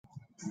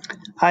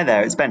Hi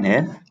there, it's Ben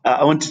here.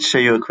 I wanted to show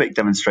you a quick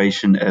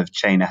demonstration of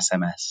Chain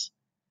SMS.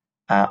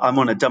 I'm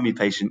on a dummy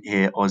patient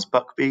here, Oz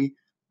Buckby.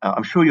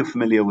 I'm sure you're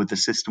familiar with the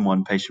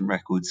SystmOne patient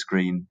record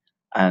screen,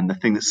 and the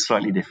thing that's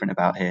slightly different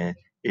about here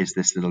is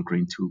this little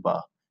green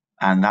toolbar,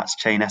 and that's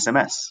Chain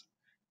SMS.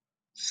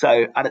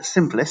 So at its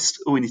simplest,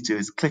 all we need to do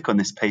is click on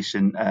this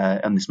patient,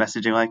 on this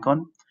messaging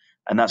icon,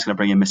 and that's going to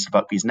bring in Mr.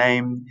 Buckby's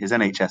name, his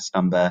NHS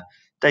number,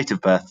 date of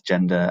birth,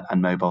 gender,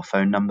 and mobile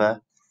phone number.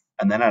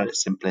 And then at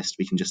its simplest,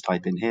 we can just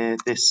type in here,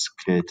 this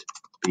could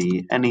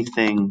be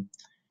anything,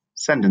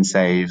 send and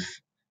save,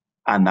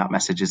 and that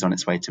message is on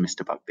its way to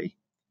Mr. Buckby.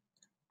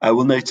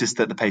 We'll notice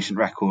that the patient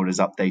record is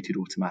updated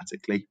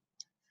automatically.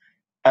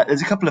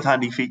 There's a couple of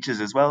handy features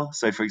as well.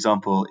 So for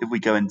example, if we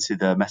go into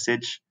the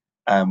message,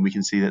 we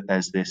can see that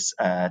there's this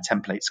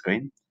template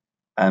screen.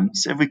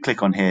 So if we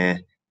click on here,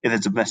 if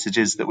there's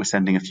messages that we're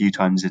sending a few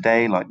times a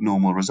day, like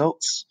normal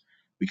results,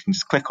 we can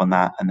just click on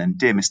that and then,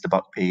 dear Mr.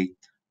 Buckby,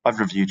 I've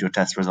reviewed your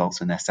test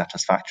results and they're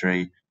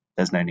satisfactory.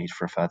 There's no need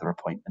for a further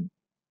appointment.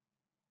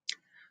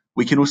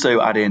 We can also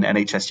add in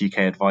NHS UK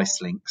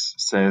advice links.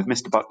 So if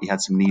Mr. Buckby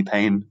had some knee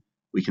pain,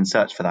 we can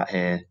search for that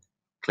here,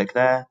 click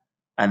there,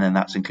 and then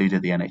that's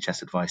included the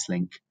NHS advice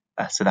link.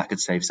 So that could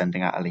save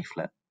sending out a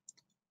leaflet.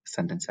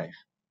 Send and save.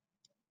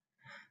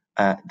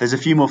 There's a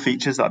few more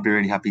features that I'd be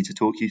really happy to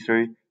talk you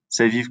through.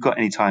 So if you've got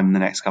any time in the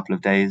next couple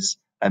of days,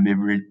 it'd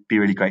be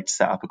really great to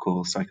set up a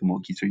call so I can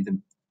walk you through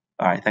them.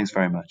 All right, thanks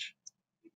very much.